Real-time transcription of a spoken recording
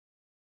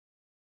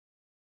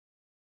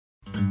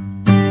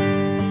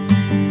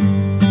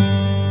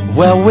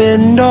Well, we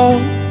know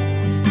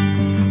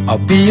I'll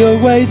be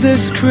away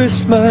this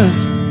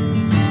Christmas,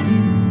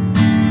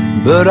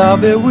 but I'll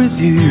be with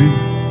you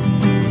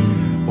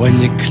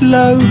when you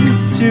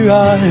close your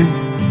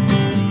eyes.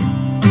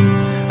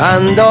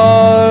 And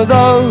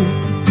although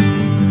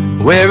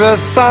we're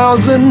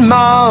 1,000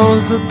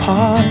 miles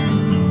apart,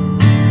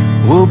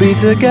 we'll be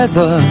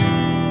together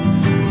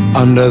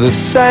under the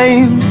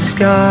same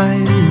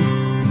skies.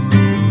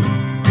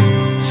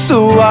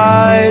 So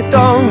I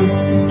don't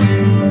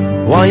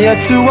want you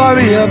to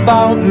worry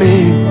about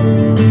me,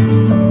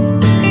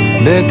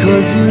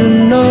 because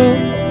you know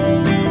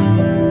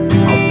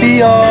I'll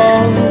be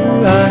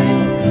alright.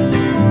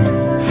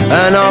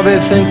 And I'll be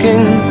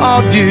thinking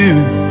of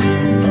you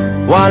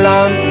while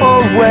I'm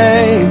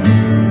away.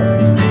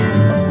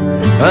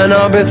 And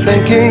I'll be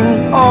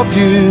thinking of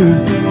you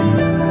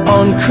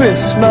on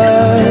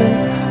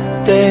Christmas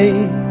Day.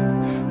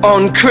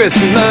 On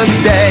Christmas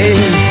Day.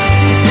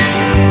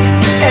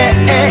 Eh,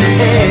 eh,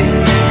 eh.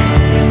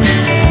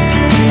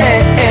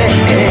 Eh, eh,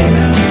 eh.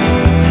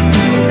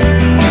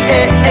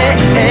 Eh, eh,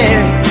 eh.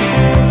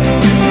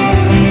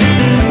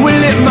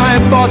 Well, it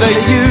might bother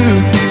you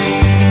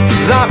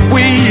that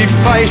we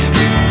fight,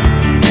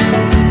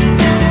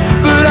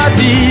 but at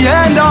the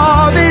end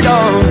of it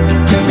all,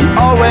 we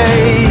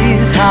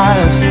always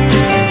have.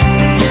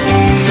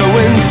 So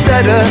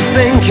instead of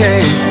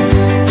thinking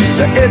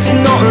that it's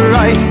not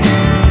right,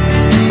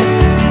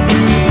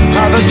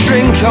 have a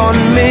drink on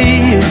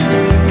me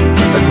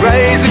and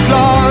raise a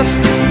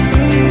glass,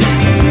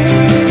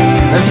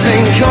 and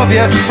think of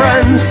your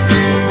friends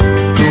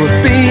who have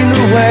been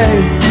away,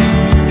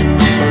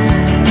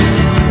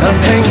 and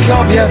think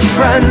of your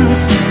friends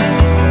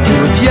who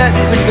have yet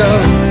to go,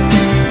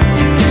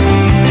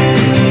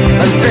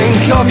 and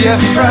think of your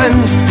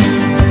friends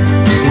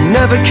who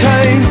never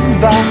came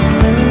back.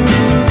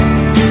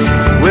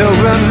 We'll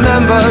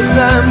remember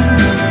them,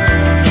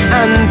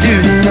 and you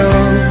know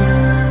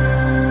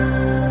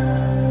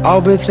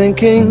I'll be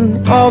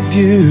thinking of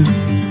you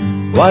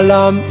while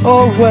I'm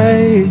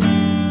away.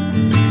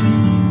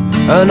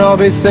 And I'll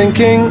be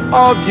thinking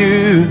of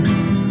you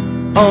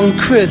on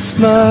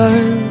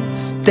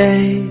Christmas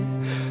Day.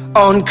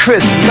 On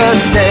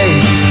Christmas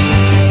Day.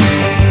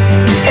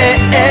 Eh,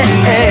 eh,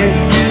 eh.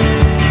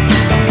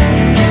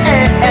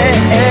 Eh, eh,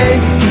 eh.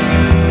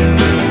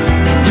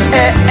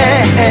 Eh,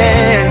 eh,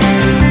 eh.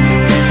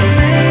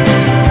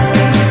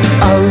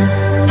 Oh,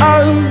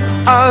 oh,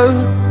 oh,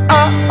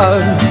 oh,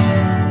 oh.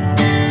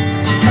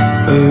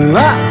 Oh,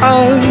 oh,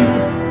 oh.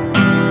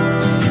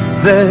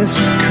 This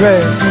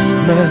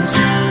Christmas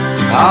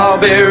I'll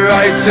be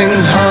writing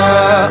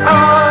her. Oh,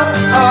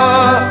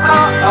 oh,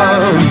 oh,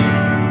 oh.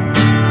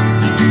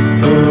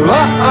 Oh,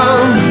 oh,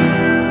 oh.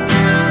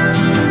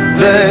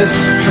 This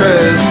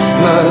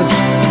Christmas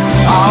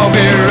I'll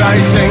be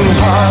writing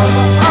her.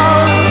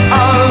 Oh,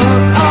 oh,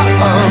 oh,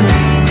 oh.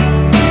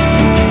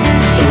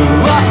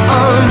 Oh, oh,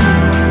 oh.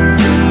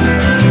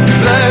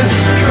 This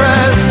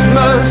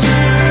Christmas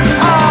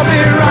I'll be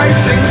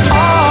writing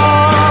her.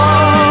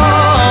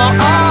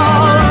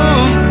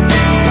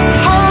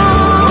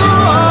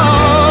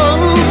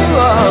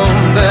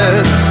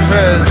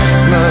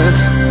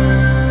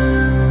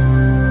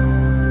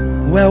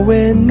 Well,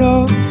 we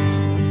know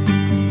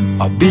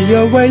I'll be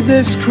away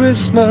this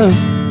Christmas,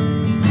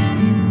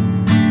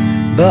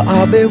 but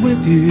I'll be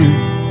with you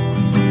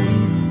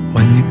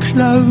when you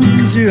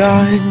close your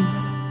eyes.